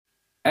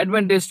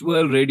Adventist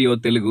world radio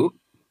Telugu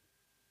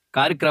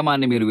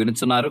కార్యక్రమాన్ని మీరు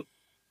వినుచున్నారు.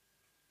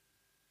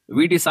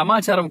 వీటి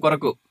సమాచారం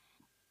కొరకు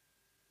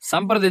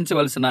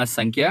సంప్రదించవలసిన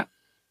సంఖ్య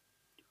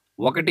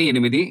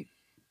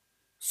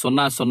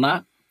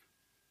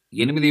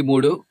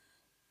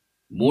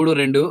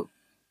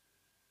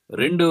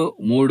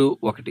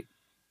 1800833231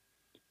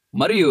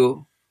 మరియు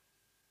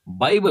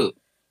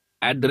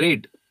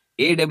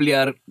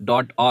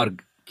bible@awr.org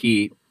కి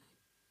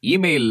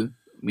ఈమెయిల్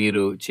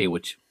మీరు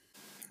చేయవచ్చు.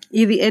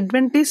 ఇది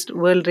Adventist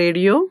world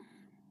radio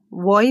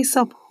voice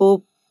of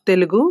hope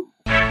Telugu.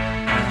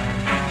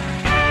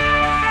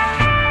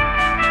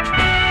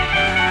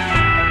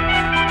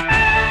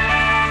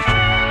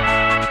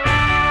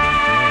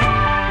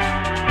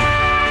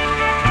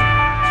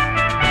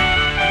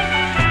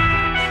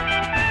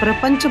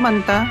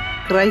 ప్రపంచమంతా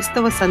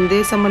క్రైస్తవ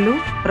సందేశములు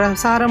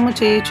ప్రసారము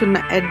చేయుచున్న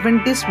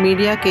అడ్వెంటిస్ట్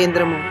మీడియా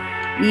కేంద్రము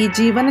ఈ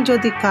జీవన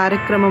జ్యోతి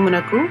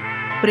కార్యక్రమమునకు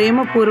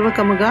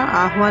ప్రేమపూర్వకముగా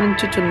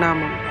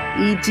ఆహ్వానించుచున్నాము.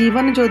 ఈ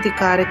జీవన జ్యోతి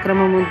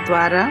కార్యక్రమము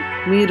ద్వారా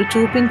మీరు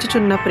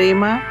చూపించుచున్న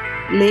ప్రేమ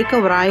లేఖ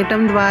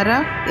వ్రాయటం ద్వారా,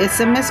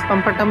 SMS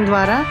పంపటం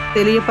ద్వారా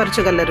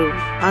తెలియపరచగలరు.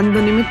 అందు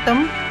నిమిత్తం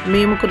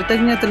మేము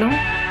కృతజ్ఞతలు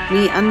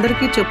మీ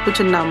అందరికీ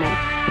చెప్పుచున్నాము.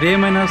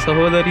 ప్రియమైన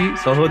సహోదరి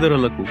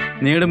సహోదరులకు,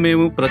 నేడు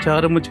మేము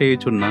ప్రచారము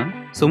చేయుచున్న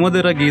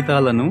సుమధుర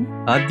గీతాలను,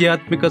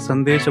 ఆధ్యాత్మిక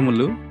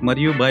సందేశములు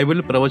మరియు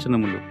బైబిల్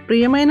ప్రవచనములు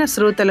ప్రియమైన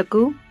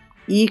శ్రోతలకు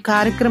ఈ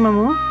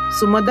కార్యక్రమము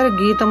సుమధుర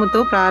గీతముతో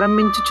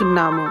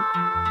ప్రారంభించుచున్నాము.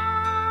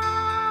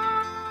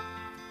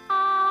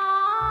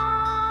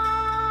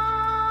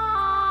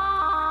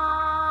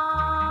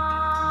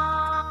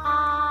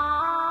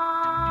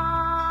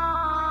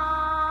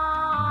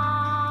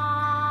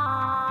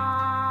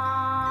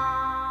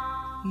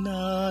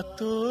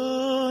 నాతో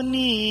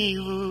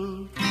నీవు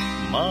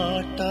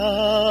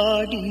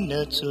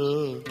మాట్లాడినచో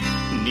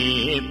నీ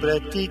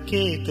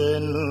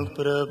బ్రతికేతను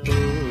ప్రభు.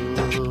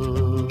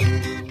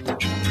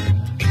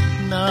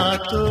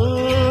 నాతో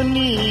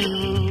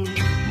నీవు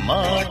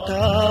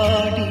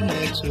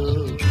మాట్లాడినచో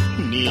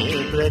నీ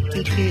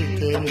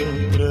బ్రతికేతను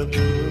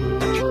ప్రభు.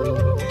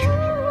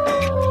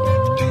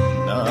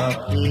 నా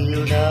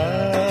ప్రియుడా,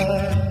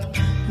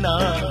 నా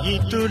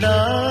హితుడా,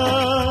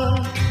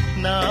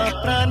 నా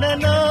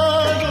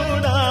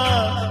ప్రాణనాథుడా,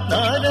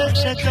 నా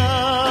రక్షకా,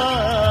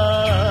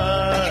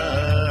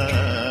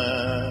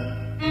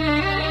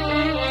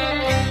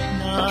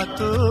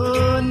 నాతో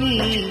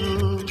నీవు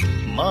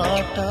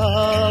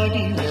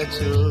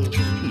మాట్లాడినచో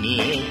నీ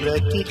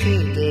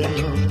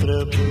బ్రతికేదను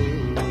ప్రభు.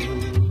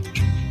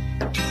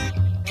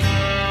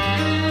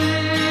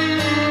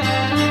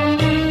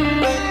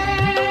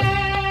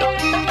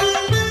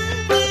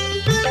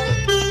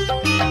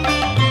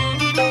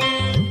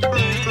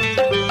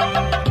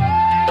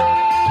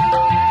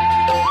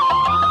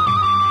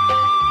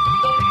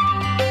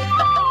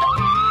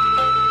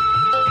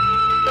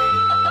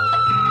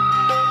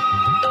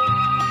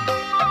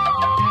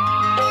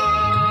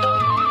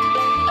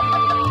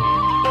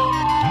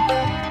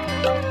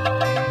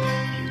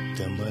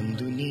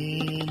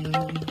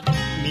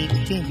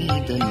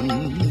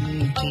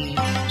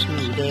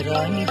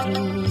 చూడరాని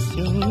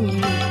దృశ్యం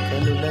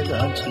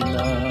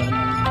కనులగాచినాను.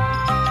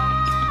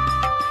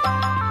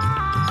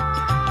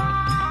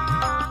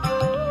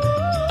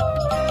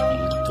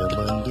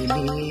 యుద్ధమందు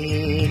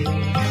నేను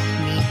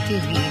నిత్య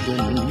మీద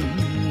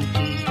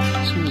నుండి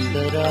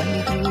చూడరాని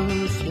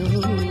దృశ్యం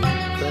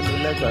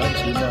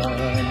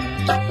కనులగాచినాను.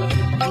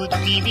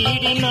 బుద్ధి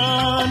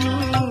వీడినాను,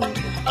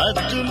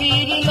 అద్దు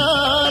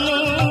మీరినాను,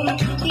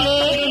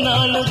 లేదు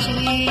నాలో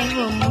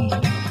జీవం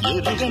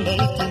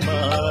ఎరుగనైతి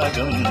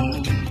మార్గం.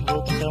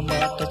 ఒక్క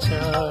మాట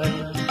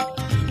చాలు,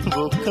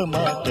 ఒక్క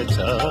మాట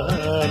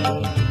చాలు,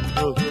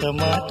 ఒక్క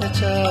మాట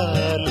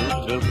చాలు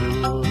ప్రభు.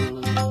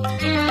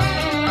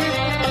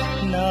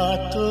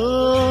 నాతో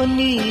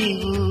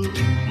నీవు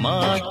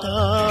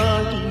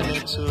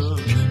మాట్లాడినచో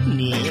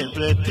నీ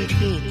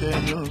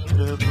బ్రతికేదను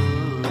ప్రభు.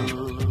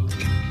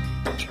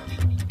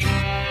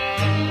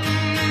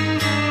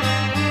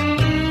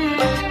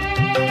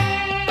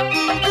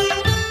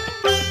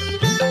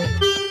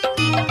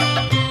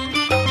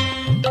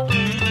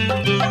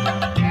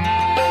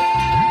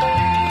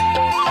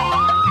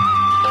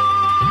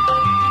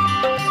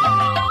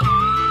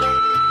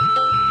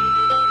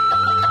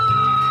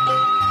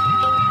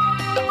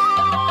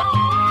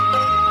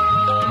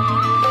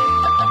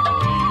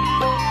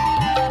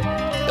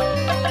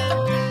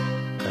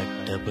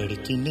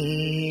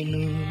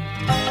 నేను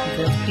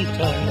గట్టి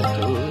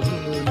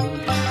కాళ్ళతోను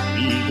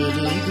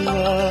వీడనీదు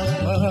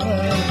ఆత్మ,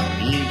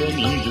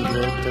 వీడనీదు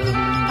వ్రతం.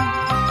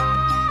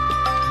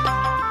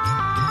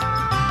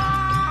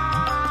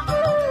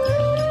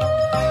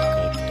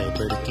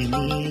 కట్టబడితి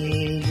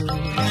నేను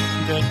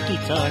గట్టి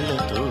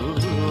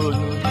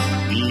కాళ్ళతోను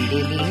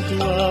వీడనీదు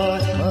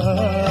ఆత్మ,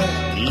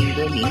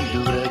 వీడనీదు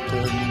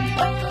వ్రతం.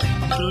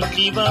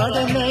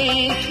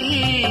 త్రుటివాడనైతి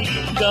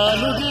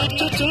గాను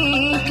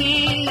తీర్చుచుంటి,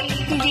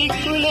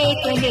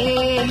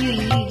 దిక్కులేకనేని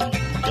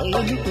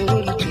దయను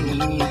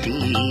కోరుచుంటి.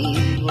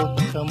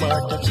 ఒక్క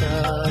మాట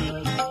చాలు,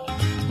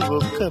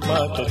 ఒక్క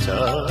మాట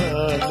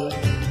చాలు,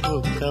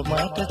 ఒక్క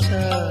మాట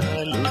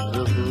చాలు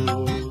ప్రభు.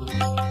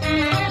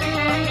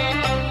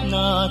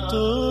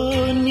 నాతో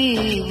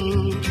నీవు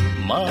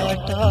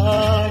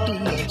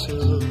మాట్లాడినచో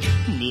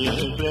నీ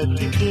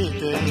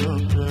బ్రతికేదను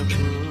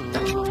ప్రభు.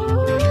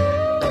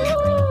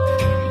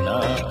 నా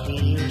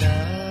ప్రియుడా,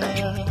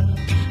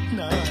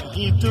 నా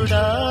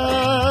హితుడా,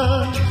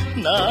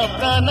 నా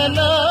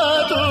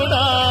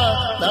ప్రాణనాథుడా,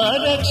 నా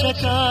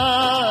రక్షకా,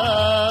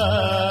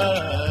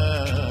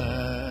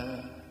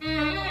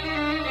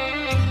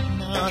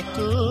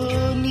 నాతో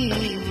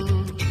నీవు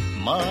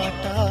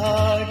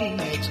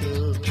మాట్లాడినచో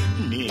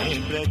నీ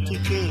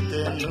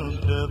బ్రతికేదను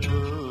ప్రభు.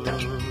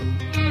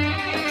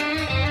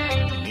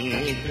 నీ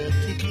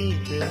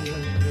బ్రతికేదను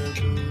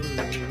ప్రభు.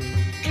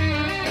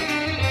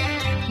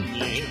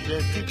 నీ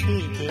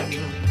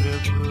బ్రతికేదను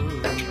ప్రభు.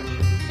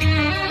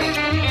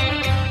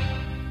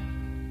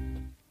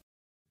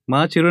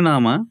 మా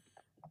చిరునామా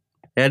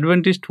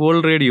Adventist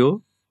world radio,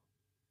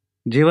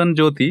 Jeevan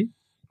Jyoti,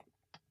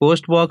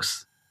 post box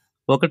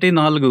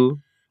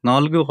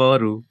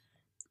 1446,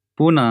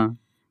 Poona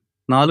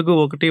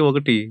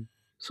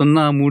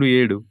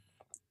 411037.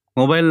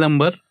 Mobile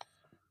number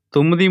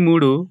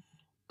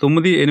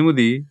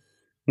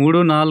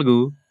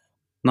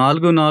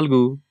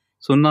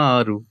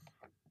 9398344406,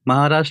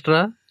 Maharashtra,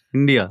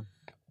 India.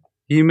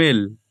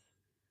 Email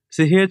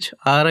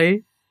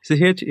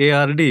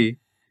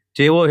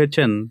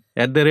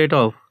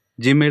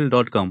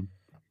CHRICHARDJOHN@gmail.com.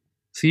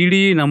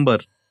 CDE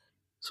number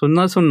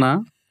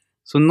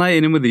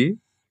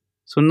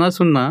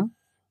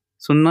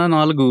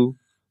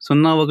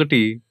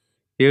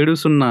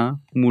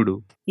 00080040017003.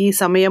 ఈ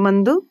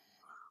సమయమందు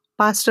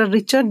పాస్టర్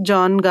రిచర్డ్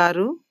జాన్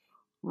గారు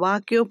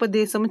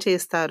వాక్యోపదేశం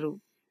చేస్తారు.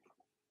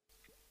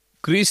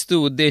 క్రీస్తు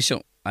ఉద్దేశం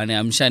అనే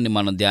అంశాన్ని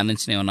మనం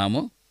ధ్యానించనే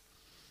ఉన్నాము.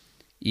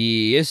 ఈ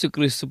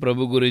యేసుక్రీస్తు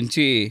ప్రభు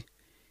గురించి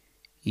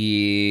ఈ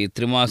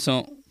త్రిమాసం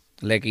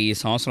లేక ఈ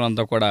సంవత్సరం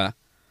అంతా కూడా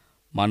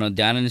మనం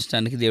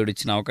ధ్యానించడానికి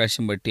దేవుడిచ్చిన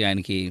అవకాశం బట్టి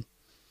ఆయనకి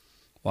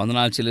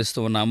వందనాలు చెల్లిస్తూ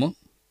ఉన్నాము.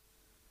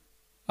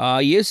 ఆ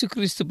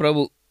యేసుక్రీస్తు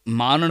ప్రభు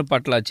మానవుని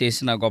పట్ల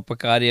చేసిన గొప్ప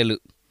కార్యాలు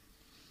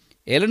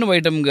ఎలెన్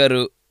వైటమ్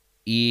గారు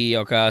ఈ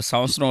యొక్క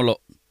సంవత్సరంలో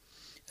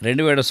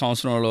 2000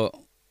 సంవత్సరంలో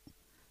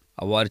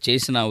వారు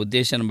చేసిన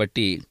ఉద్దేశాన్ని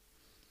బట్టి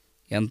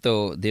ఎంతో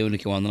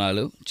దేవునికి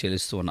వందనాలు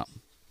చెల్లిస్తూ ఉన్నాం.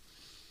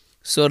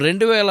 సో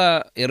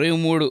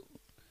 2023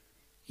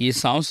 ఈ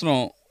సంవత్సరం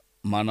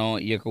మనం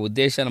ఈ యొక్క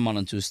ఉద్దేశాన్ని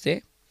మనం చూస్తే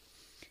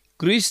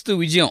క్రీస్తు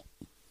విజయం,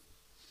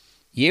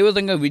 ఏ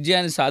విధంగా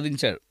విజయాన్ని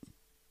సాధించాడు,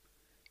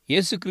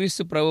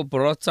 యేసుక్రీస్తు ప్రభు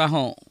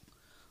ప్రోత్సాహం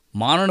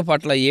మానవుని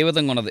పట్ల ఏ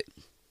విధంగా ఉన్నది,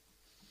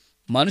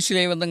 మనుషులు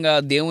ఏ విధంగా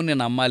దేవుణ్ణి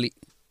నమ్మాలి,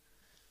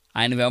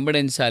 ఆయన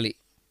వెంబడించాలి,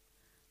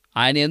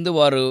 ఆయన యందు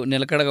వారు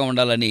నిలకడగా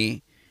ఉండాలని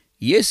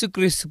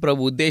యేసుక్రీస్తు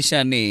ప్రభు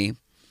ఉద్దేశాన్ని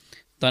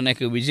తన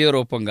యొక్క విజయ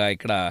రూపంగా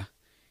ఇక్కడ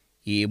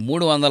ఈ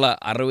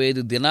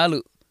 365 దినాలు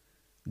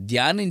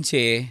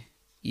ధ్యానించే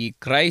ఈ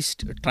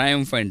క్రైస్ట్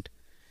ట్రయంఫెంట్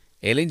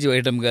ఎలింజ్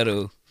వైటమ్ గారు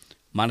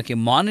మనకి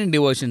మార్నింగ్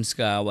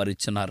డివోషన్స్గా వారు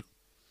ఇచ్చున్నారు.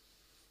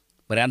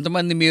 మరి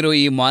ఎంతమంది మీరు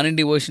ఈ మార్నింగ్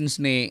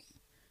డివోషన్స్ని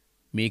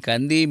మీకు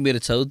అంది మీరు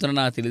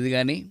చదువుతున్నా తెలియదు,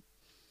 కానీ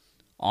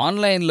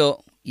ఆన్లైన్లో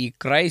ఈ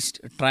క్రైస్ట్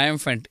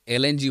ట్రయంఫెంట్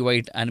ఎల్ఎన్జి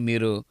వైట్ అని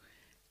మీరు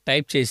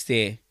టైప్ చేస్తే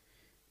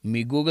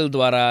మీ గూగుల్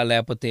ద్వారా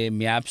లేకపోతే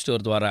మీ యాప్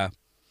స్టోర్ ద్వారా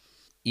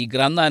ఈ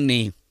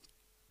గ్రంథాన్ని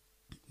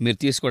మీరు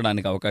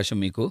తీసుకోవడానికి అవకాశం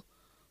మీకు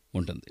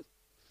ఉంటుంది.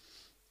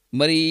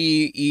 మరి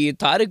ఈ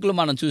తారీఖులు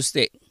మనం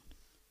చూస్తే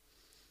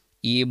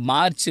ఈ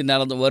మార్చి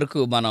నెల వరకు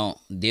మనం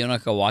దేవుని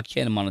యొక్క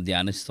వాక్యాన్ని మనం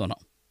ధ్యానిస్తున్నాం.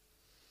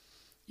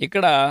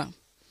 ఇక్కడ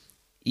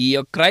ఈ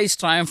క్రైస్ట్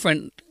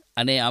ట్రయంఫెంట్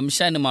అనే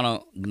అంశాన్ని మనం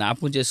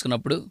జ్ఞాపకం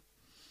చేసుకున్నప్పుడు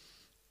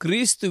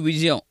క్రీస్తు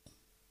విజయం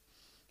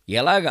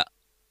ఎలాగా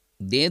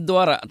దేని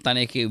ద్వారా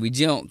తనకి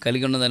విజయం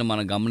కలిగి ఉన్నదని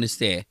మనం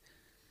గమనిస్తే,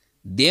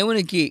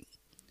 దేవునికి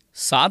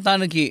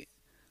సాతానుకి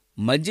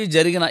మధ్య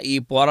జరిగిన ఈ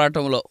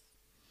పోరాటంలో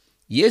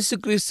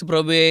యేసుక్రీస్తు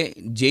ప్రభువే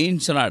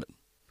జయించున్నాడు,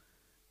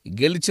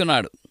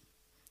 గెలుచున్నాడు,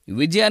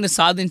 విజయాన్ని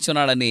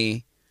సాధించున్నాడని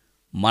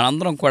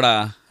మనందరం కూడా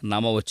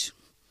నమ్మవచ్చు.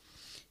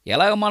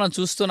 ఎలాగ మనం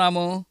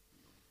చూస్తున్నాము,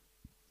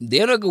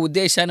 దేవుని యొక్క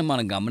ఉద్దేశాన్ని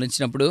మనం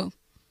గమనించినప్పుడు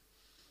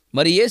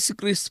మరి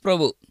యేసుక్రీస్తు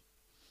ప్రభు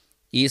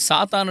ఈ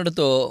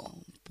సాతానుడితో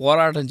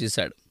పోరాటం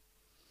చేశాడు,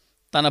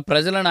 తన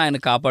ప్రజలను ఆయన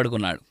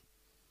కాపాడుకున్నాడు,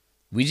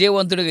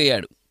 విజయవంతుడిగా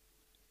అయ్యాడు.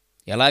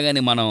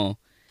 ఎలాగని మనం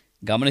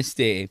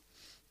గమనిస్తే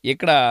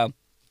ఇక్కడ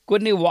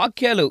కొన్ని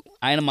వాక్యాలు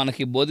ఆయన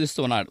మనకి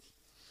బోధిస్తున్నాడు.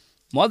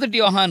 1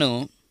 యోహాను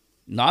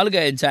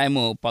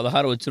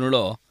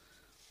 4:16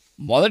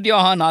 1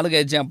 యోహాను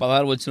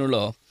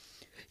 4:16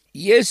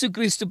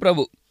 యేసుక్రీస్తు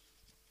ప్రభు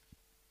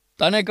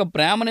తన యొక్క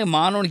ప్రేమని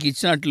మానవునికి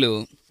ఇచ్చినట్లు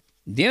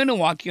దేవుని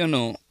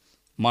వాక్యంను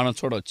మనం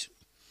చూడవచ్చు.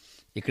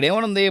 ఇక్కడ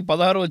ఏమనుంది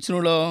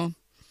 16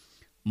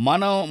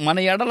 మన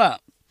ఎడల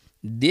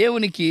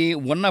దేవునికి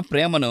ఉన్న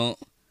ప్రేమను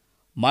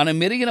మనం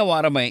మెరిగిన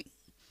వారమై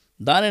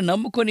దాన్ని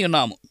నమ్ముకొని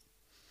ఉన్నాము.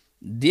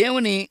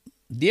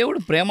 దేవుడు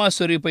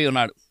ప్రేమస్వరూపై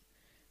ఉన్నాడు,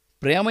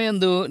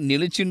 ప్రేమయందు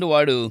నిలిచిండు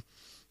వాడు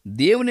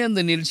దేవుని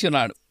యందు నిలిచి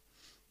ఉన్నాడు,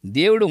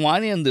 దేవుడు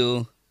వాని యందు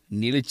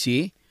నిలిచి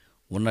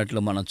ఉన్నట్లు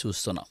మనం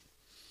చూస్తున్నాం.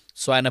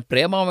 సో ఆయన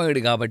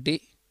ప్రేమమయుడు కాబట్టి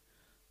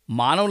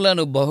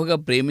మానవులను బహుగా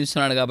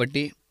ప్రేమించున్నాడు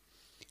కాబట్టి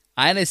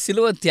ఆయన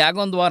శిలువ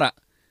త్యాగం ద్వారా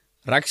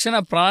రక్షణ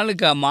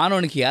ప్రణాళిక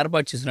మానవునికి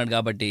ఏర్పాటు చేస్తున్నాడు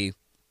కాబట్టి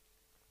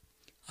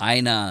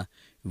ఆయన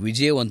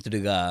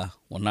విజయవంతుడిగా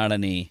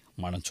ఉన్నాడని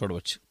మనం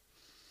చూడవచ్చు.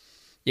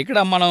 ఇక్కడ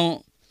మనం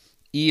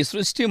ఈ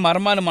సృష్టి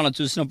మర్మాన్ని మనం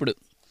చూసినప్పుడు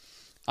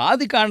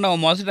ఆదికాండం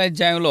 1వ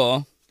అధ్యాయంలో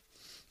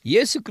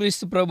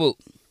యేసుక్రీస్తు ప్రభు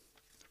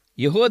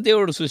యెహోవా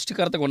దేవుడు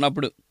సృష్టికర్తగా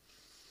ఉన్నప్పుడు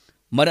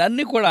మరి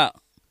అన్నీ కూడా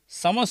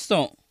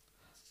సమస్తం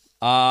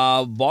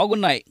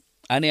బాగున్నాయి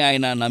అని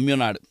ఆయన నమ్మి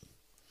ఉన్నాడు.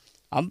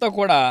 అంతా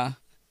కూడా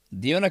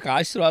దేవుని యొక్క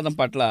ఆశీర్వాదం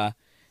పట్ల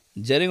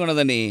జరిగి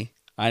ఉన్నదని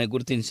ఆయన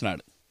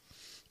గుర్తించినాడు.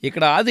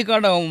 ఇక్కడ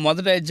ఆదికాండం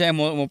 1వ అధ్యాయం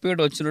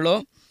 31వ వచనంలో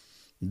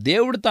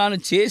దేవుడు తాను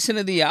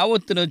చేసినది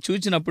యావత్తును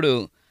చూచినప్పుడు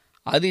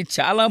అది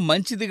చాలా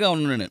మంచిదిగా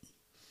ఉన్నాడు.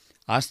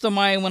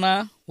 అస్తమాయమున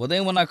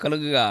ఉదయమున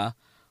కలుగుగా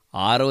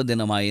 6వ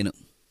దినమాయెను.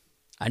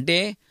 అంటే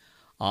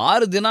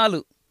 6 దినాలు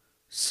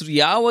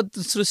యావత్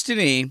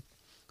సృష్టిని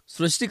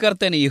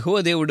సృష్టికర్త అయిన యెహోవా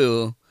దేవుడు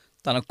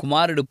తన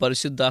కుమారుడు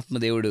పరిశుద్ధాత్మ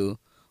దేవుడు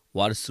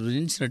వారు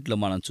సృజించినట్లు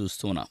మనం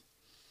చూస్తున్నాం.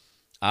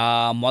 ఆ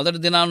మొదటి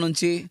దినాల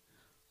నుంచి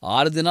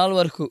 6 దినాల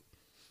వరకు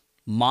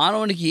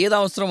మానవునికి ఏది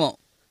అవసరమో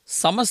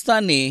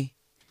సమస్తాన్ని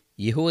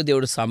యెహోవా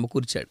దేవుడు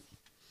సమకూర్చాడు.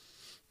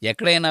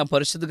 ఎక్కడైనా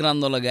పరిశుద్ధ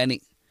గ్రంథంలో కానీ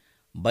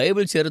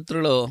బైబిల్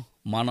చరిత్రలో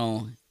మనం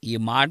ఈ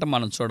మాట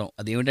మనం చూడం.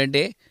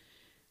 అదేమిటంటే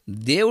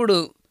దేవుడు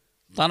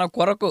తన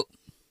కొరకు,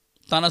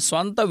 తన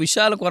సొంత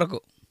విషయాల కొరకు,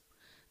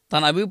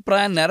 తన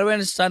అభిప్రాయాన్ని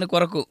నెరవేర్చడానికి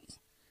కొరకు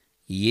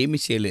ఏమీ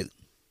చేయలేదు.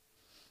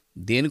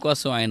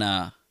 దేనికోసం ఆయన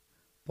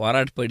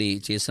పోరాటపడి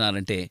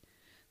చేసినారంటే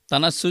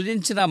తన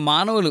సృజించిన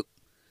మానవులు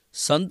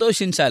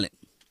సంతోషించాలి,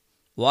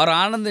 వారు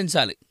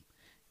ఆనందించాలి,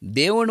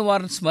 దేవుని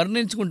వారిని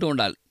స్మరించుకుంటూ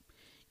ఉండాలి.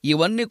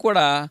 ఇవన్నీ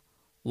కూడా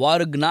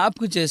వారు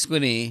జ్ఞాపకం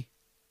చేసుకుని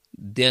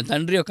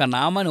తండ్రి యొక్క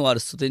నామాన్ని వారు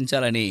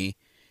స్తుతించాలని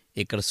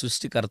ఇక్కడ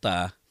సృష్టికర్త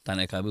తన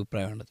యొక్క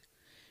అభిప్రాయం ఉన్నది.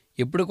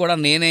 ఇప్పుడు కూడా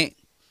నేనే,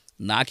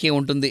 నాకే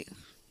ఉంటుంది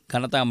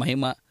ఘనత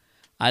మహిమ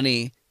అని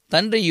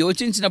తండ్రి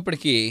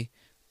యోచించినప్పటికీ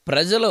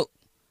ప్రజలు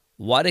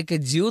వారి యొక్క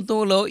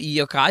జీవితంలో ఈ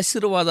యొక్క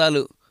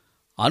ఆశీర్వాదాలు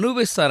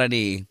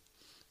అనుభవిస్తారని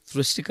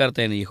సృష్టికర్త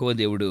అయిన యెహోవా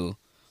దేవుడు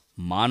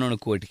మానవుని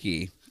కోటికి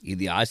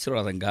ఇది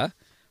ఆశీర్వాదంగా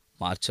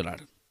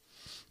మార్చున్నాడు.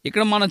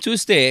 ఇక్కడ మనం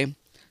చూస్తే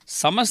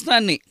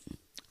సమస్తాన్ని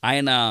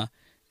ఆయన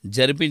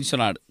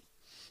జరిపించున్నాడు.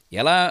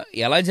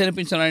 ఎలా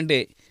జరిపించున్నాడంటే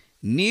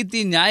నీతి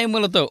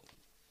న్యాయములతో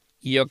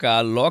ఈ యొక్క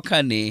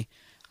లోకాన్ని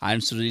ఆయన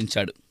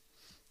సృజించాడు.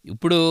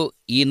 ఇప్పుడు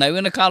ఈ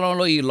నవీన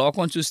కాలంలో ఈ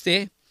లోకం చూస్తే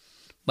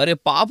మరి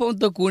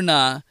పాపంతో కూడిన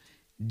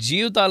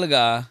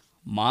జీవితాలుగా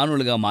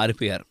మానవులుగా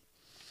మారిపోయారు.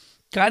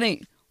 కానీ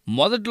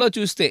మొదట్లో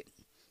చూస్తే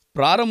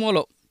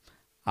ప్రారంభంలో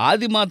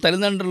ఆదిమ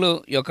తల్లిదండ్రులు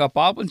యొక్క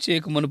పాపం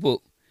చేయక మునుపు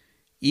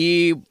ఈ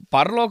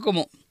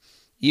పరలోకము,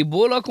 ఈ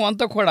భూలోకం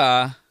అంతా కూడా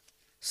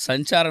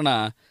సంచారణ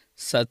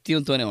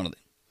సత్యంతోనే ఉన్నది.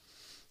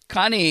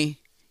 కానీ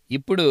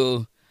ఇప్పుడు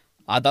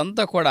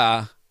అదంతా కూడా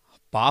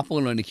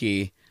పాపంలోనికి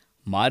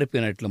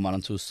మారిపోయినట్లు మనం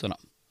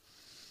చూస్తున్నాం.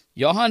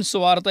 యోహాను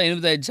సువార్త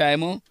 8వ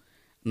అధ్యాయము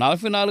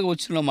 44వ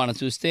వచనంలో మనం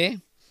చూస్తే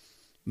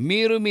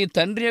మీరు మీ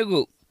తండ్రి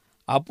యగు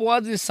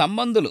అపవాది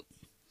సంబంధులు,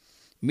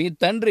 మీ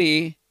తండ్రి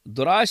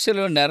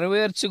దురాశలు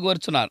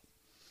నెరవేర్చుగోర్చున్నారు.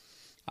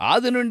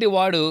 ఆది నుండి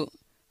వాడు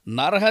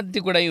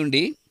నరహత్యకుడై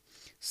ఉండి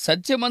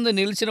సత్యమందు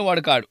నిలిచిన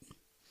వాడు కాడు,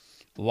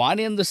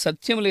 వాని యందు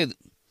సత్యం లేదు.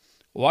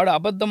 వాడు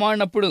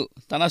అబద్ధమాడినప్పుడు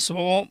తన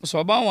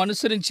స్వభావం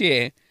అనుసరించే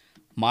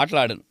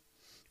మాట్లాడను.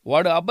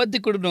 వాడు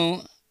అబద్ధికుడును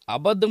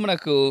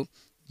అబద్ధమునకు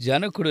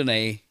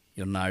జనకుడునై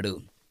ఉన్నాడు.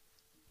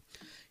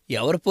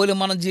 ఎవరు పోలి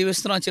మనం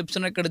జీవిస్తున్నాం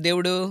చెప్తున్నా ఇక్కడ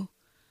దేవుడు?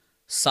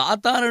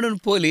 సాతానుడిని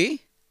పోలి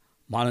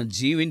మనం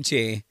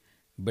జీవించే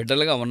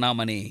బిడ్డలుగా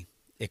ఉన్నామని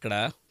ఇక్కడ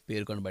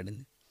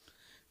పేర్కొనబడింది.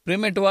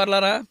 ప్రియమైన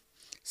వారలారా,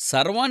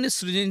 సర్వాన్ని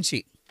సృజించి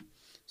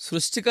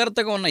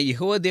సృష్టికర్తగా ఉన్న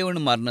యెహోవా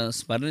దేవుని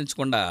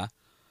స్మరించకుండా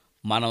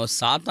మనం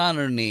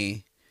సాతానుడిని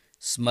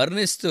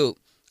స్మరణిస్తూ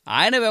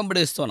ఆయన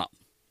వెంబడిస్తున్నాం.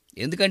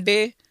 ఎందుకంటే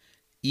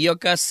ఈ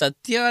యొక్క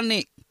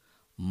సత్యాన్ని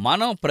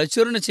మనం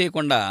ప్రచురణ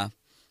చేయకుండా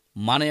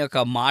మన యొక్క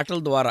మాటల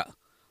ద్వారా,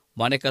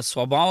 మన యొక్క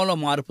స్వభావంలో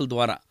మార్పుల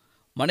ద్వారా,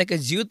 మన యొక్క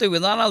జీవిత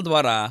విధానాల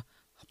ద్వారా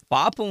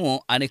పాపము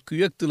అనే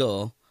కుయుక్తిలో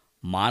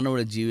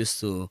మానవుడు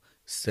జీవిస్తూ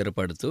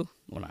స్థిరపడుతూ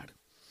ఉన్నాడు.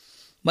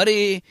 మరి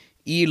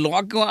ఈ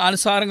లోకం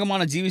అనుసారంగా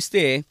మనం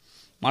జీవిస్తే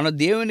మన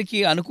దేవునికి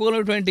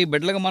అనుకూలమైనటువంటి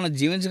బిడ్డలుగా మనం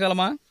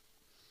జీవించగలమా?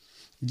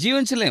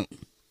 జీవించలేం.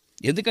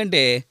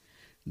 ఎందుకంటే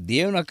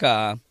దేవుని యొక్క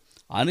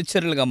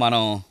అనుచరులుగా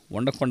మనం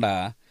ఉండకుండా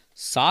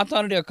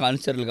సాతానుడి యొక్క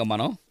అనుచరులుగా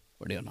మనం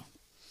పడి ఉన్నాం.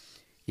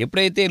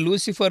 ఎప్పుడైతే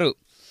లూసిఫరు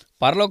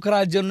పరలోక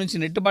రాజ్యం నుంచి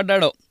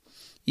నెట్టుబడ్డాడో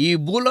ఈ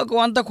భూలోకం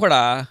అంతా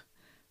కూడా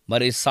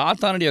మరి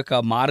సాతానుడి యొక్క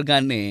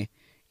మార్గాన్ని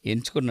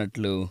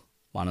ఎంచుకున్నట్లు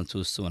మనం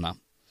చూస్తూ ఉన్నాం.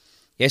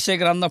 యెషయా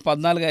గ్రంథం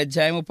 14వ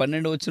అధ్యాయము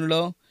 12వ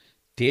వచనంలో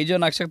తేజో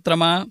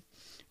నక్షత్రమా,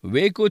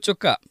 వేకు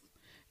చుక్క,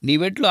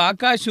 నీవెట్లు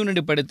ఆకాశం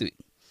నుండి పడితివి,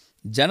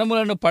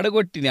 జనములను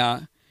పడగొట్టిన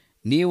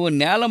నీవు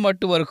నేల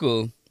మట్టు వరకు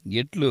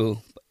ఎట్లు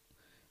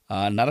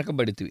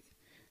నరకబడితివి.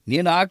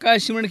 నేను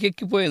ఆకాశమునికి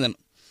ఎక్కిపోయేదను,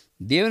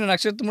 దేవుని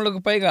నక్షత్రములకు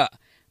పైగా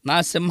నా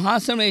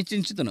సింహాసనం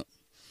హెచ్చించుతును.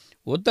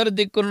 ఉత్తర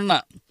దిక్కునున్న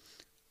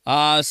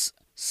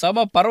సభ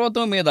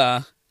పర్వతం మీద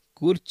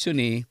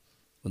కూర్చుని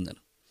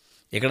ఉందను.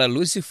 ఇక్కడ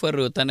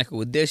లూసిఫర్ తనకు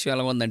ఉద్దేశం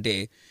ఎలా ఉందంటే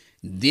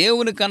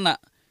దేవుని కన్నా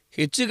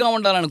హెచ్చుగా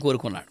ఉండాలని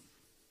కోరుకున్నాడు.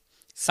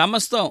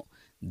 సమస్తం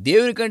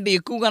దేవుని కంటే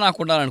ఎక్కువగా నాకు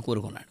ఉండాలని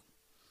కోరుకున్నాడు.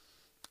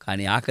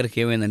 కానీ ఆఖరికి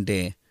ఏమైందంటే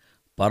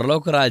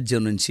పరలోక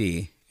రాజ్యం నుంచి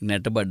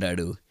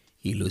నెట్టబడ్డాడు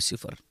ఈ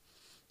లూసిఫర్.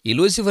 ఈ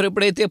లూసిఫర్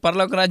ఎప్పుడైతే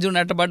పరలోక రాజ్యం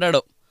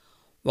నెట్టబడ్డాడో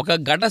ఒక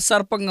ఘట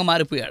సర్పంగా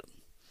మారిపోయాడు,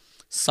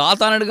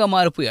 సాతానుడిగా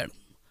మారిపోయాడు,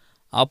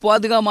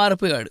 అపవాదిగా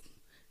మారిపోయాడు,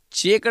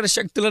 చీకటి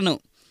శక్తులను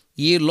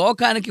ఈ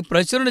లోకానికి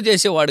ప్రచురణ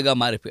చేసేవాడుగా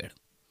మారిపోయాడు.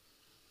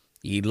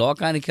 ఈ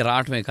లోకానికి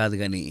రావటమే కాదు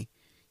కానీ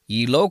ఈ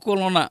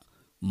లోకంలో ఉన్న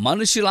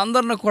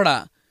మనుషులందరిని కూడా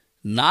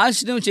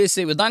నాశనం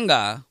చేసే విధంగా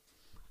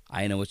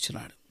ఆయన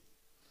వచ్చినాడు.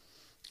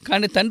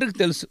 కానీ తండ్రికి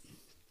తెలుసు,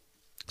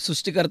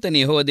 సృష్టికర్త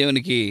యెహోవా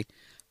దేవునికి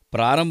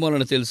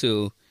ప్రారంభంలో తెలుసు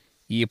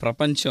ఈ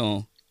ప్రపంచం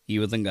ఈ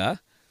విధంగా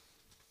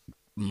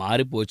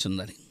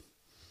మారిపోతుందని.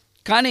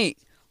 కానీ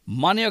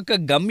మన యొక్క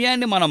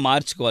గమ్యాన్ని మనం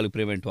మార్చుకోవాలి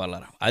ప్రివెంట్ వాళ్ళ.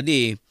 అది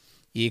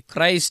ఈ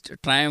క్రైస్ట్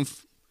ట్రయంఫ్,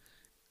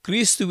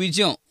 క్రీస్తు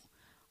విజయం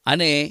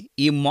అనే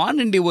ఈ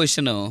మార్నింగ్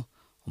డివోషన్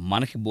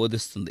మనకి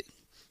బోధిస్తుంది.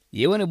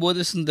 ఏమని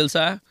బోధిస్తుంది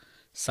తెలుసా?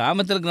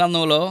 సామెతల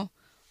గ్రంథంలో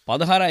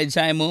 16వ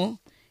అధ్యాయము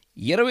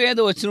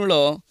 25వ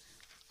వచనంలో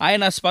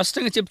ఆయన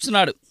స్పష్టంగా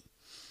చెప్తున్నాడు,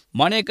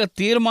 మన యొక్క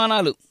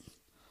తీర్మానాలు,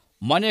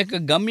 మన యొక్క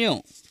గమ్యం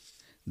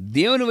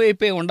దేవుని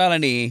వైపే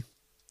ఉండాలని.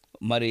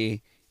 మరి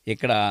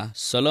ఇక్కడ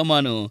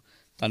సొలొమోను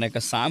తన యొక్క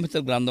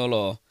సామెతల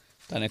గ్రంథంలో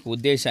తన యొక్క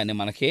ఉద్దేశాన్ని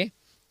మనకి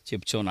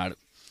చెప్తున్నాడు.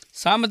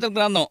 సామెతల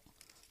గ్రంథం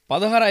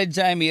 16వ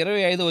అధ్యాయం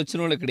 25వ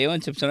వచనంలో ఇక్కడ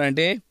ఏమని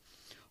చెప్తున్నాడంటే,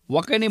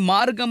 ఒకని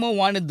మార్గము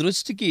వాని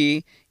దృష్టికి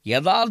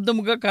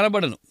యథార్థముగా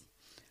కనబడను,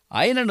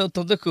 అయినను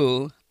తుదకు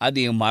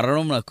అది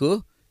మరణమునకు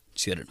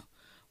చేరును.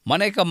 మన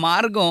యొక్క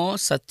మార్గం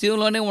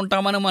సత్యంలోనే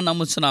ఉంటామని మనం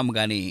నమ్ముతున్నాము,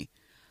 కానీ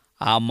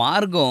ఆ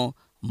మార్గం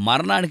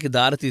మరణానికి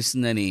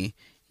దారితీస్తుందని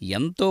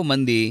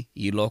ఎంతోమంది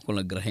ఈ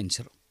లోకంలో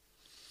గ్రహించరు.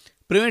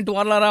 ప్రివెంట్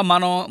వాళ్ళరా,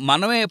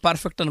 మనమే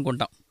పర్ఫెక్ట్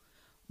అనుకుంటాం,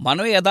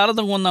 మనమే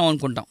యథార్థంగా ఉందాం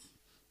అనుకుంటాం,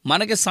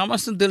 మనకి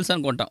సమస్యను తెలుసు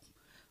అనుకుంటాం,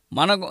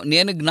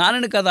 నేను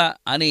జ్ఞానిని కదా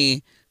అని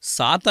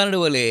సాతానుడి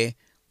వలె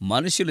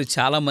మనుషులు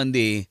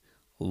చాలామంది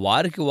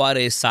వారికి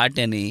వారే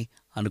సాటి అని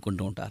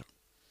అనుకుంటూ ఉంటారు.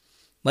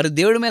 మరి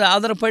దేవుడి మీద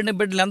ఆధారపడిన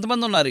బిడ్డలు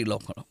ఎంతమంది ఉన్నారు ఈ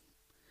లోకంలో?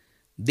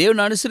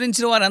 దేవుని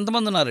అనుసరించిన వారు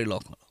ఎంతమంది ఉన్నారు ఈ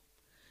లోకంలో?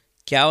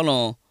 కేవలం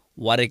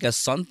వారి యొక్క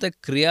సొంత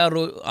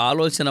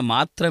ఆలోచన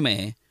మాత్రమే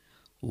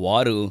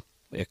వారు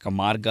యొక్క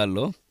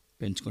మార్గాల్లో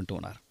పెంచుకుంటూ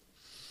ఉన్నారు.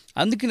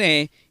 అందుకనే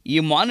ఈ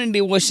మార్నింగ్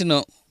డివోషన్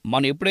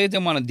మనం ఎప్పుడైతే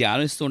మనం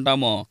ధ్యానిస్తూ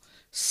ఉంటామో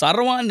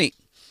సర్వాన్ని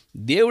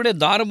దేవుడే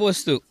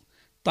దారబోస్తూ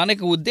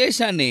తనకి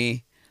ఉద్దేశాన్ని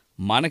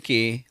మనకి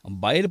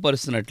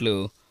బయలుపరుస్తున్నట్లు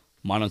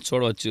మనం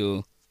చూడవచ్చు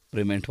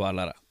ప్రిమెంట్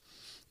వాళ్ళరా.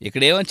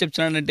 ఇక్కడ ఏమని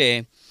చెప్తున్నాడంటే,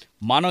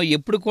 మనం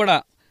ఎప్పుడు కూడా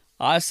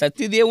ఆ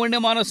సత్యదేవుణ్ణి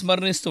మనం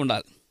స్మరణిస్తూ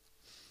ఉండాలి.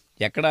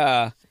 ఇక్కడ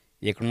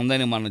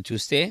ఉందని మనం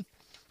చూస్తే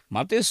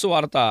మత్తయి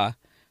సువార్త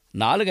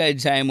 4వ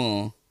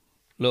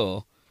అధ్యాయములో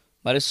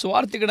మరి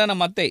సువార్తికుడైన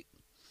మత్తయి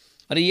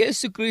మరి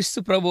యేసుక్రీస్తు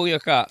ప్రభువు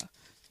యొక్క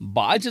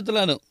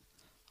బాధ్యతలను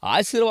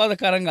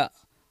ఆశీర్వాదకరంగా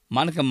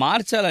మనకు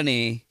మార్చాలని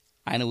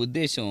ఆయన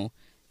ఉద్దేశం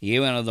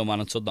ఏమైనదో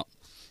మనం చూద్దాం.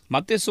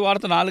 మత్తయి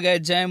సువార్త 4వ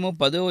అధ్యాయము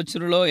 10వ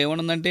వచనంలో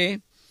ఏమనుందంటే,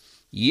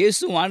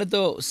 యేసు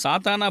వానితో,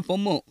 సాతానా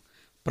పొమ్ము,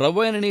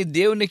 ప్రభు అయిన నీ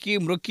దేవునికి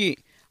మ్రొక్కి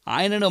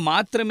ఆయనను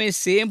మాత్రమే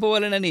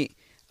సేవింపవలెనని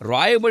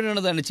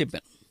రాయబడినదని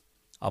చెప్పాను.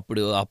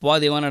 అప్పుడు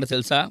అపవాది ఏమన్నాడు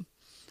తెలుసా?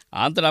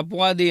 అంతటి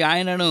అపవాది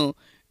ఆయనను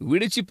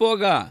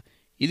విడిచిపోగా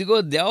ఇదిగో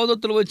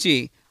దేవదూతలు వచ్చి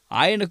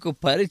ఆయనకు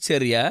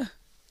పరిచర్య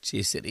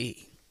చేసిరి.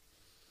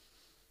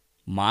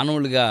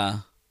 మానవులుగా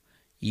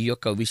ఈ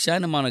యొక్క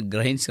విషయాన్ని మనం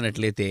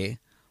గ్రహించినట్లయితే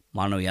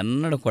మనం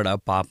ఎన్నడూ కూడా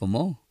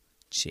పాపము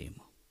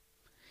చేయము.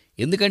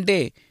 ఎందుకంటే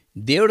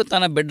దేవుడు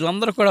తన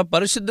బిడ్డలందరూ కూడా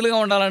పరిశుద్ధులుగా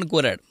ఉండాలని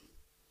కోరాడు.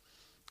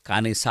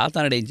 కానీ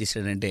సాతానుడు ఏం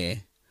చేశాడంటే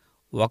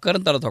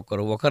ఒకరిని తర్వాత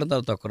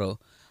ఒకరు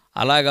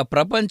అలాగా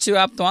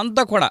ప్రపంచవ్యాప్తం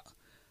అంతా కూడా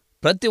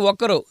ప్రతి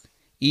ఒక్కరూ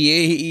ఈ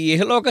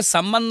ఇహలోక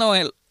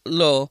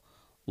సంబంధంలో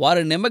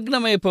వారు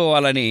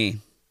నిమగ్నమైపోవాలని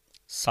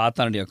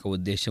సాతానుడి యొక్క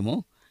ఉద్దేశము.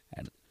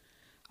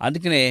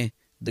 అందుకనే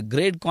ది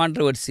గ్రేట్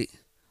కాంట్రవర్సీ,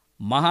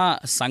 మహా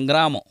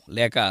సంగ్రామం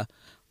లేక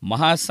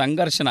మహా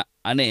సంఘర్షణ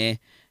అనే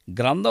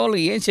గ్రంథంలో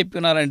ఏం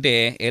చెప్పినారంటే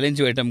ఎలెన్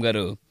జి వైటమ్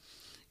గారు,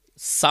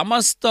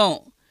 సమస్తం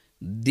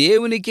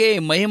దేవునికే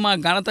మహిమ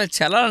ఘనత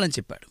చెల్లాలని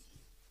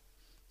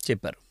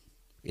చెప్పారు.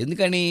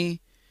 ఎందుకని?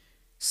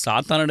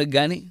 సాతానుడికి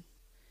కానీ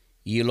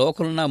ఈ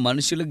లోకంలో ఉన్న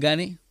మనుషులకు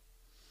కానీ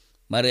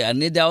మరి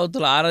అన్ని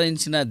దేవతలు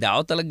ఆరాధించిన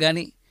దేవతలకు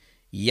కానీ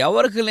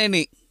ఎవరికి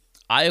లేని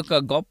ఆ యొక్క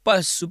గొప్ప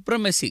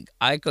సుప్రమసీ,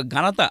 ఆ యొక్క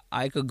ఘనత, ఆ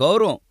యొక్క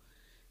గౌరవం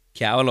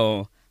కేవలం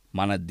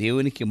మన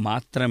దేవునికి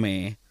మాత్రమే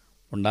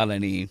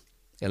ఉండాలని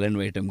ఎలెన్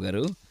వైటమ్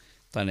గారు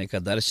తన యొక్క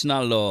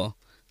దర్శనాల్లో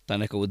తన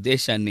యొక్క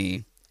ఉద్దేశాన్ని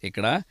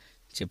ఇక్కడ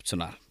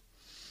చెప్తున్నారు.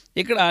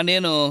 ఇక్కడ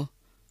నేను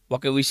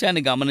ఒక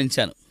విషయాన్ని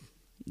గమనించాను.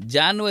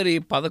 జనవరి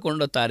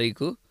 11వ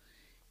తారీఖు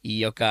ఈ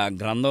యొక్క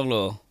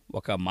గ్రంథంలో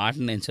ఒక మాట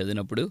నేను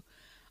చదివినప్పుడు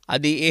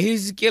అది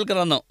యెహెజ్కేలు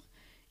గ్రంథం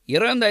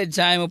 28వ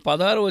అధ్యాయం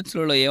 16వ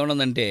వచనంలో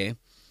ఏమన్నదంటే,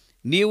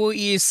 నీవు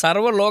ఈ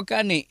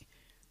సర్వలోకాన్ని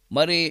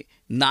మరి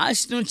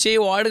నాశనం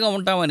చేయవాడుగా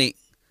ఉంటామని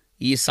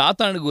ఈ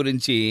సాతాను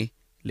గురించి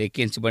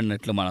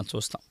లెక్కించబడినట్లు మనం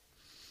చూస్తాం.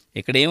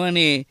 ఇక్కడ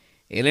ఏమని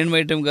ఎలెన్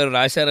వైటం గారు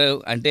రాశారు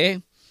అంటే,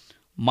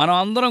 మనం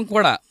అందరం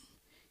కూడా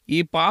ఈ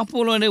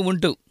పాపంలోనే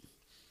ఉంటూ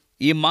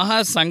ఈ మహా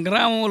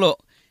సంగ్రామంలో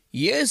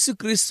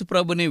యేసుక్రీస్తు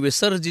ప్రభుని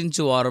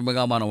విసర్జించు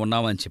వారముగా మనం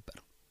ఉన్నామని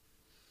చెప్పారు.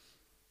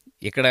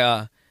 ఇక్కడ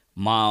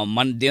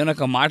మన దేవుని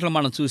యొక్క మాటలు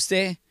మనం చూస్తే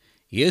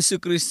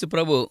యేసుక్రీస్తు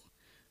ప్రభు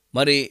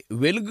మరి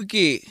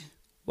వెలుగుకి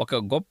ఒక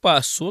గొప్ప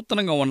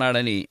సూత్రంగా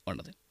ఉన్నాడని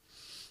ఉన్నది.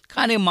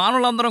 కానీ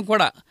మానవులందరం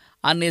కూడా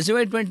ఆ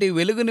నిజమైనటువంటి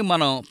వెలుగుని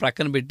మనం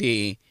ప్రక్కన పెట్టి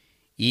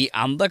ఈ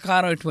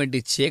అంధకారమైనటువంటి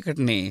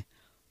చీకటిని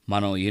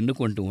మనం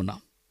ఎన్నుకుంటూ ఉన్నాం.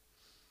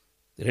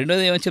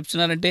 రెండోది ఏమని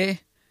చెప్తున్నారంటే,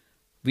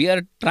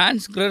 వీఆర్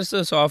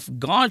ట్రాన్స్గ్రెసర్స్ ఆఫ్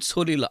గాడ్స్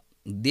హోలీ లా.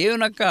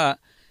 దేవుని యొక్క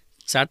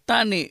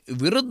చట్టాన్ని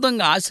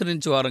విరుద్ధంగా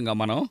ఆచరించే వారంగా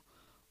మనం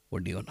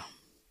ఉండి ఉన్నాం.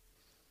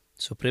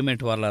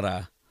 సుప్రీమేట్ వాళ్ళరా,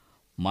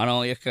 మనం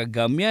యొక్క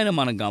గమ్యాన్ని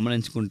మనం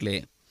గమనించుకుంటే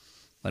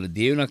మరి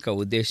దేవుని యొక్క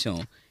ఉద్దేశం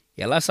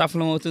ఎలా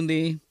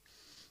సఫలమవుతుంది?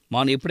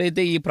 మనం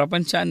ఎప్పుడైతే ఈ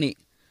ప్రపంచాన్ని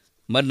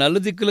మరి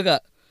నలుదిక్కులుగా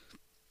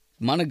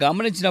మనం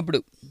గమనించినప్పుడు,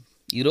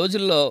 ఈ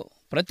రోజుల్లో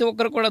ప్రతి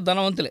ఒక్కరు కూడా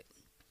ధనవంతులే.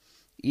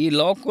 ఈ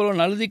లోకంలో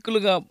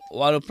నలుదిక్కులుగా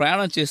వారు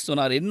ప్రయాణం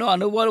చేస్తున్నారు, ఎన్నో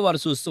అనుభవాలు వారు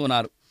చూస్తూ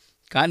ఉన్నారు.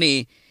 కానీ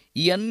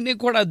ఇవన్నీ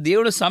కూడా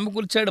దేవుడు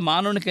సమకూర్చాడు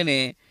మానవునికనే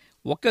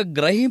ఒక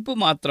గ్రహింపు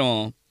మాత్రం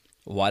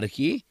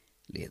వారికి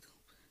లేదు.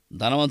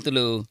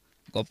 ధనవంతులు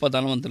గొప్ప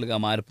ధనవంతులుగా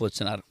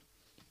మారిపోతున్నారు,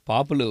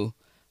 పాపులు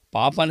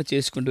పాపాన్ని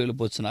చేసుకుంటూ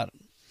వెళ్ళిపోతున్నారు,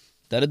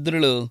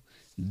 దరిద్రులు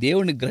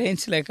దేవుని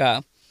గ్రహించలేక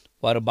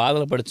వారు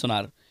బాధలు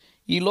పడుతున్నారు.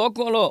 ఈ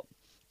లోకంలో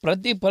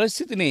ప్రతి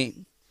పరిస్థితిని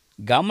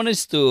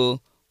గమనిస్తూ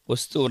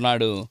వస్తూ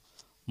ఉన్నాడు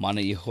మన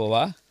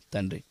యెహోవా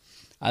తండ్రి.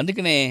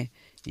 అందుకనే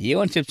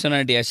ఏమని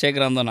చెప్తున్నానంటే, యెషయా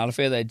గ్రంథం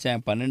 45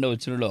 అధ్యాయం 12వ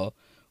వచనంలో,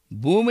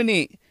 భూమిని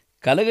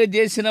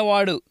కలుగజేసిన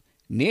వాడు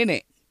నేనే,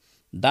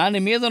 దాని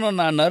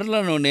మీదనున్న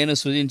నరులను నేను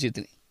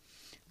సృజించితిని,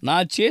 నా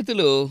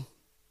చేతులు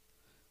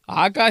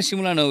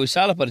ఆకాశములను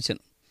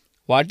విశాలపరిచెను,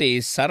 వాటి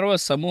సర్వ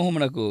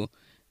సమూహమునకు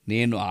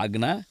నేను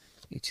ఆజ్ఞ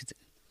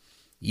ఇచ్చితిని.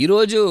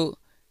 ఈరోజు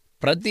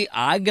ప్రతి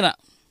ఆజ్ఞ,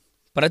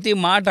 ప్రతి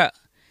మాట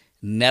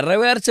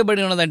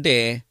నెరవేర్చబడి ఉన్నదంటే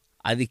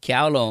అది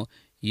కేవలం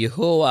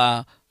యెహోవా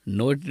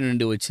నోటి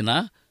నుండి వచ్చిన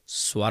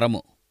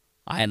స్వరము,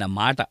 ఆయన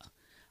మాట,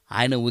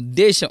 ఆయన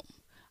ఉద్దేశం,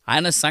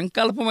 ఆయన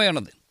సంకల్పమై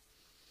ఉన్నది.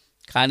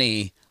 కానీ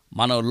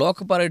మనం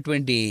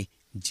లోకపరమైనటువంటి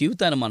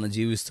జీవితాన్ని మనం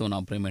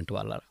జీవిస్తున్నాం ప్రేమేంటి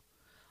వాళ్ళ.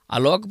 ఆ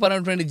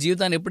లోకపరమైనటువంటి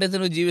జీవితాన్ని ఎప్పుడైతే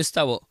నువ్వు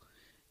జీవిస్తావో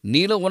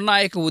నీలో ఉన్న ఆ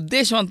యొక్క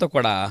ఉద్దేశం అంతా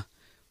కూడా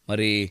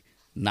మరి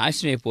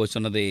నాశనం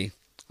అయిపోతున్నది.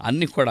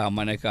 అన్నీ కూడా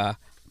మన యొక్క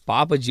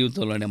పాప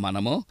జీవితంలోనే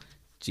మనము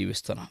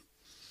జీవిస్తున్నాం.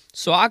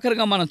 సో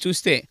ఆఖరిగా మనం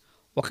చూస్తే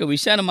ఒక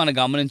విషయాన్ని మనం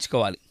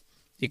గమనించుకోవాలి.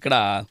 ఇక్కడ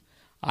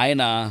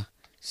ఆయన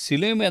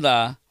శిలువ మీద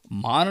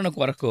మానవుని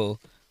కొరకు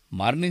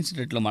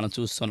మరణించినట్లు మనం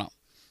చూస్తున్నాం.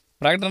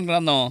 ప్రకటన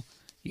గ్రంథం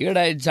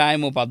 7వ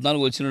అధ్యాయం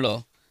 14వ వచనంలో,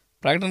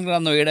 ప్రకటన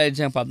గ్రంథం 7వ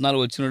అధ్యాయం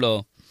 14వ వచనంలో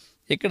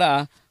ఇక్కడ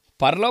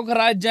పరలోక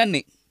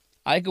రాజ్యాన్ని,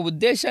 ఆ యొక్క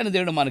ఉద్దేశాన్ని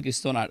దేవుడు మనకి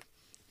ఇస్తున్నాడు.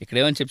 ఇక్కడ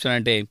ఏమని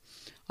చెప్తానంటే,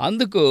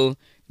 అందుకు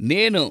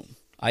నేను,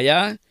 అయ్యా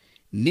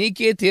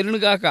నీకే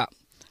తీరునుగాక,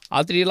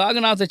 అతడు ఇలాగ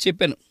నాతో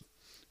చెప్పాను,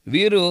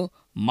 వీరు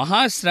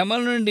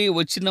మహాశ్రమల నుండి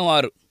వచ్చిన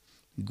వారు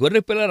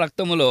గొర్రెపిల్ల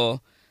రక్తములో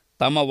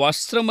తమ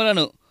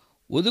వస్త్రములను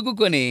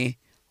ఉదుకుకొని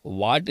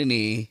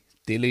వాటిని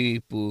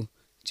తెలిపు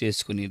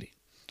చేసుకుని,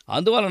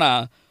 అందువలన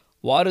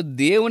వారు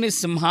దేవుని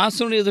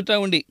సింహాసనం ఎదుట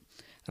ఉండి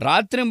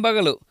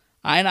రాత్రింబగలు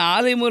ఆయన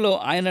ఆలయములో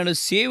ఆయనను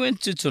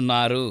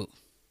సేవించుచున్నారు.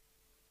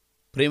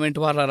 ప్రేమేంటి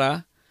వాళ్ళరా,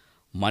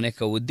 మన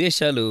యొక్క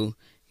ఉద్దేశాలు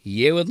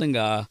ఏ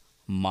విధంగా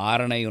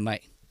మారనై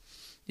ఉన్నాయి.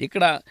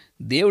 ఇక్కడ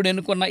దేవుడు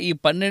ఎన్నుకున్న ఈ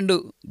 12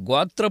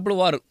 గోత్రపుల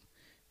వారు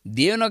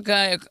దేవుని యొక్క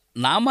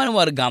నామాన్ని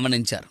వారు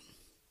గమనించారు.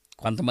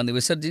 కొంతమంది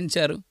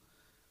విసర్జించారు,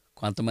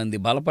 కొంతమంది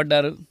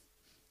బలపడ్డారు.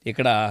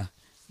 ఇక్కడ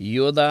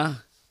యోదా,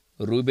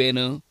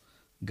 రూబేను,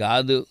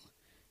 గాదు,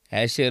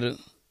 యాషేరు,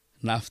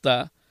 నఫ్తా,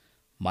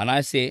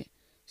 మనాసే,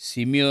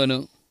 సిమియోను,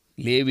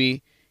 లేవి,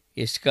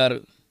 ఇష్కారు,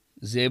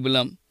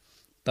 జేబులం,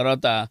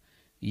 తర్వాత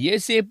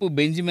యోసేపు,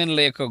 బెంజమిన్ల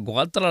యొక్క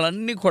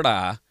గోత్రాలన్నీ కూడా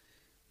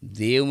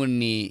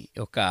దేవుని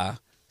యొక్క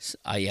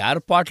ఆ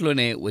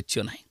ఏర్పాట్లోనే వచ్చి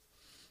ఉన్నాయి.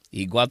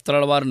 ఈ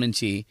గోత్రాల వారి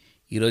నుంచి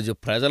ఈరోజు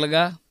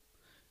ప్రజలుగా,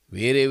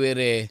 వేరే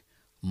వేరే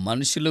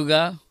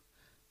మనుషులుగా,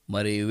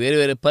 మరి వేరే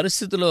వేరే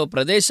పరిస్థితుల్లో,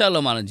 ప్రదేశాల్లో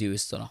మనం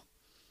జీవిస్తున్నాం.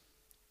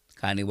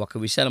 కానీ ఒక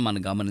విషయాన్ని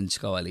మనం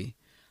గమనించుకోవాలి,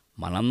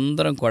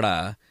 మనందరం కూడా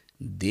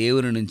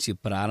దేవుని నుంచి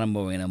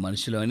ప్రారంభమైన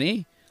మనుషులని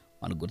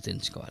మనం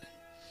గుర్తుంచుకోవాలి.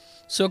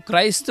 సో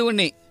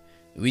క్రైస్తవుని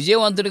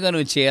విజయవంతుడిగా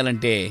నువ్వు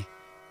చేయాలంటే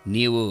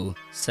నీవు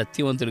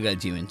సత్యవంతుడిగా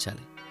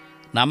జీవించాలి,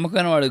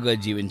 నమ్మకమైన వాడుగా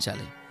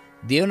జీవించాలి.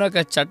 దేవుని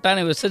యొక్క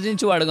చట్టాన్ని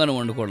విసర్జించేవాడుగాను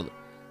ఉండకూడదు.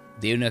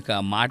 దేవుని యొక్క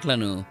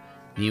మాటలను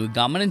నీవు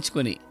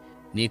గమనించుకొని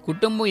నీ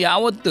కుటుంబం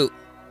యావత్తు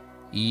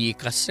ఈ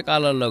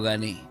కష్టకాలాల్లో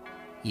కానీ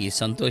ఈ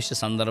సంతోష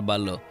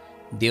సందర్భాల్లో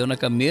దేవుని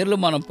యొక్క మేలు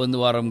మనం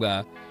పొందువారంగా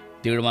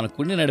దేవుడు మన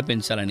కుడిని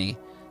నడిపించాలని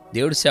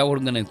దేవుడి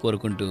సేవకుడిగా నేను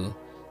కోరుకుంటూ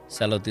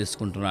సెలవు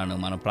తీసుకుంటున్నాను.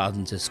 మనం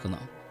ప్రార్థన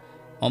చేసుకుందాం.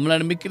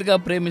 మమ్మల్ని మిక్కిలిగా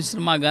ప్రేమించిన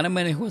మా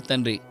ఘనమైన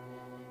తండ్రి,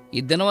 ఈ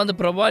దినవంత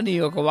ప్రభా నీ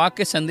యొక్క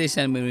వాక్య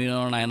సందేశాన్ని మేము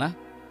విన్నాం నాయన.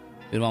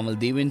 మీరు మమ్మల్ని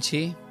దీవించి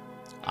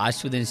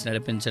ఆశీర్వదించి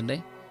నడిపించండి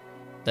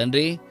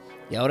తండ్రి.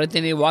 ఎవరైతే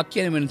నీ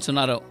వాక్యాన్ని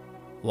వినుచున్నారో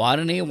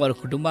వారిని వారి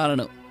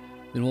కుటుంబాలను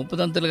మీరు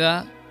 30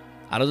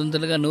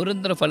 60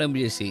 100 ఫలం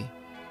చేసి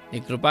నీ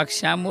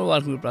కృపాక్షేమం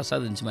వారికి మీరు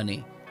ప్రసాదించమని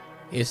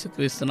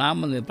యేసుక్రీస్తు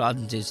నామమున మేము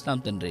ప్రార్థన చేస్తున్నాం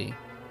తండ్రి.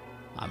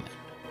 ఆమేన్.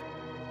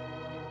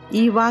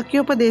 ఈ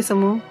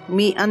వాక్యోపదేశము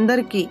మీ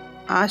అందరికీ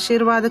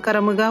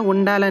ఆశీర్వాదకరముగా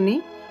ఉండాలని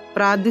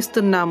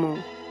ప్రార్థిస్తున్నాము.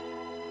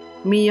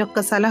 మీ యొక్క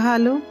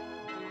సలహాలు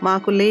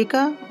మాకు లేఖ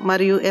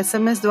మరియు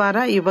SMS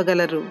ద్వారా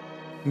ఇవ్వగలరు.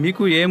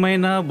 మీకు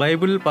ఏమైనా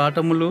బైబిల్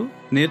పాఠములు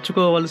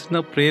నేర్చుకోవలసిన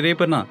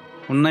ప్రేరేపణ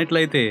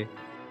ఉన్నట్లయితే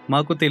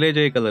మాకు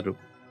తెలియజేయగలరు.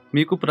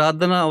 మీకు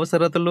ప్రార్థన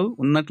అవసరతలు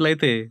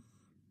ఉన్నట్లయితే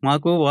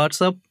మాకు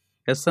వాట్సాప్,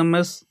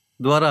 SMS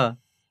ద్వారా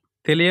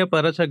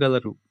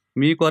తెలియపరచగలరు.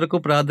 మీ కొరకు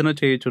ప్రార్థన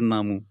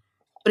చేయుచున్నాము.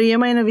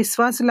 ప్రియమైన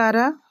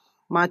విశ్వాసులారా,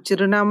 మా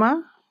చిరునామా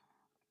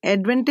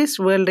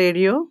Adventist world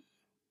radio,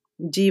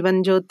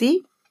 Jeevan Jyoti,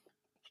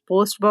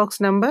 post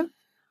box number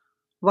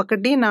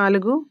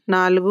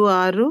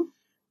 1446,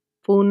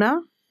 Poona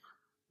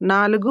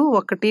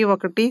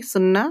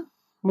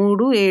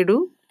 411037,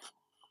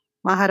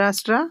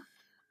 Maharashtra,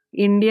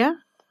 India.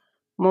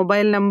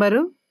 Mobile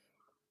number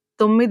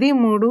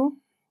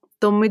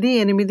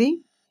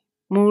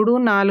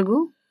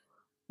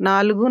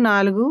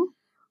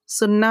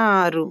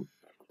 93344406.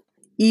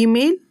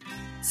 Email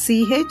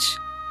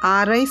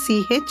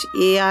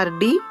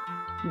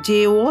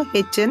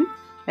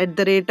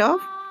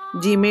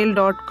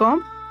CHRICHARDJOHN@gmail.com.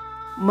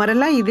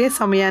 మరలా ఇదే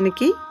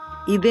సమయానికి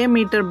ఇదే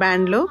మీటర్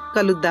బ్యాండ్లో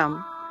కలుద్దాం.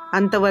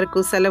 అంతవరకు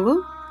సెలవు.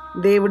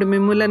 దేవుడు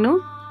మిమ్ములను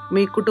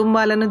మీ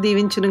కుటుంబాలను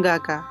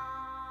దీవించునుగాక.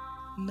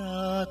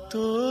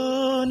 నాతో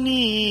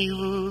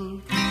నీవు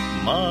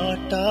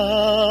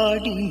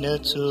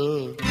మాట్లాడినచో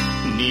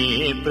నీ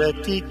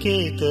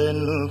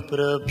బ్రతికేదను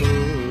ప్రభు.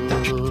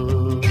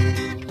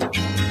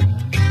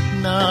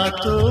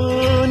 నాతో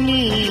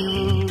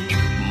నీవు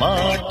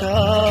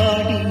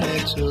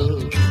మాట్లాడినచో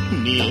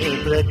నీ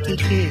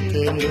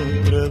బ్రతికేదను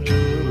ప్రభు.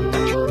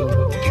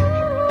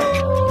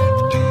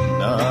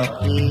 నా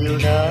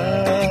ప్రియుడా,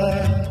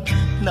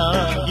 నా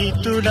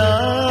హితుడా,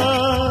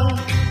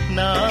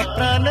 నా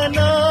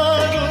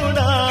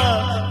ప్రాణనాథుడా,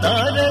 నా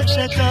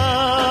రక్షకా,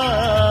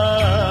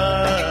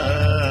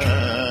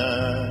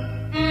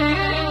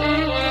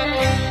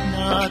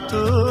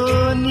 నాతో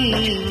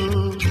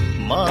నీవు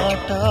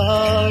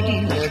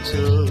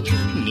మాట్లాడినచో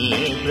నీ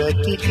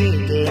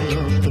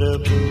బ్రతికేదను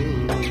ప్రభు.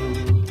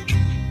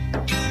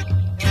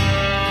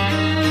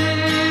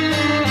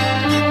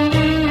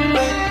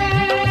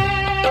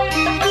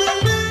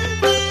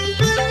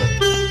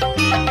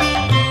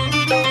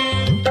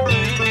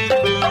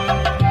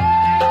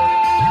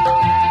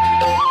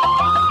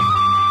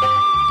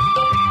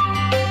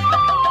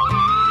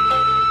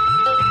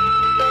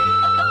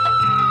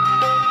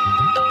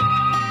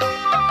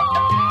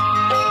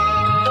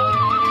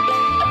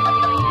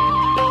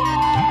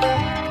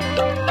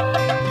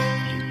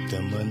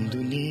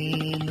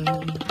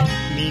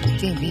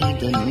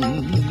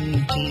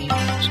 నుంచి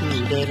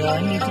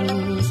చూడరాని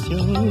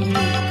దృశ్యం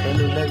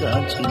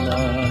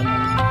కనులగాచినాను.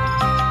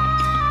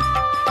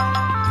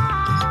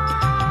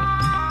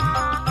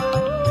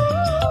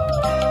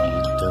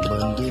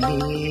 యుద్ధమందు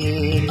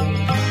నేను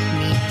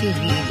నిత్య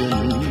మీద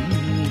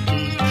నుంచి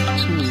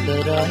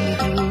చూడరాని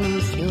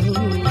దృశ్యం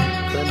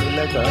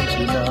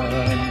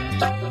కనులగాచినాను.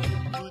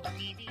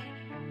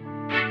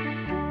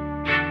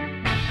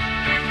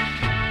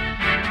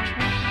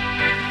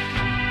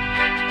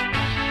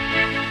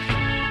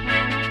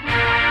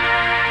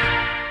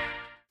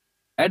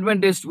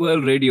 అడ్వెంటిస్ట్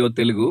వరల్డ్ రేడియో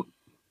తెలుగు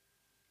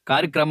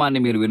కార్యక్రమాన్ని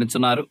మీరు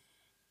వినుచున్నారు.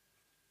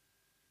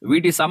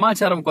 వీటి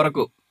సమాచారం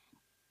కొరకు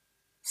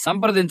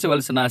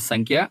సంప్రదించవలసిన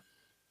సంఖ్య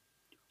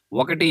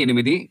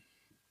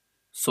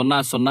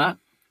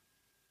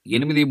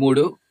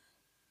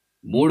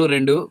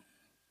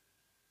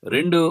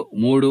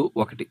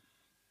 1800833231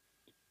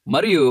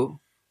 మరియు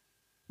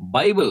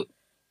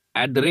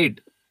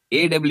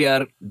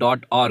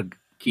bible@awr.org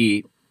కి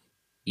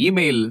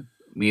ఈమెయిల్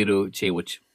మీరు చేయవచ్చు.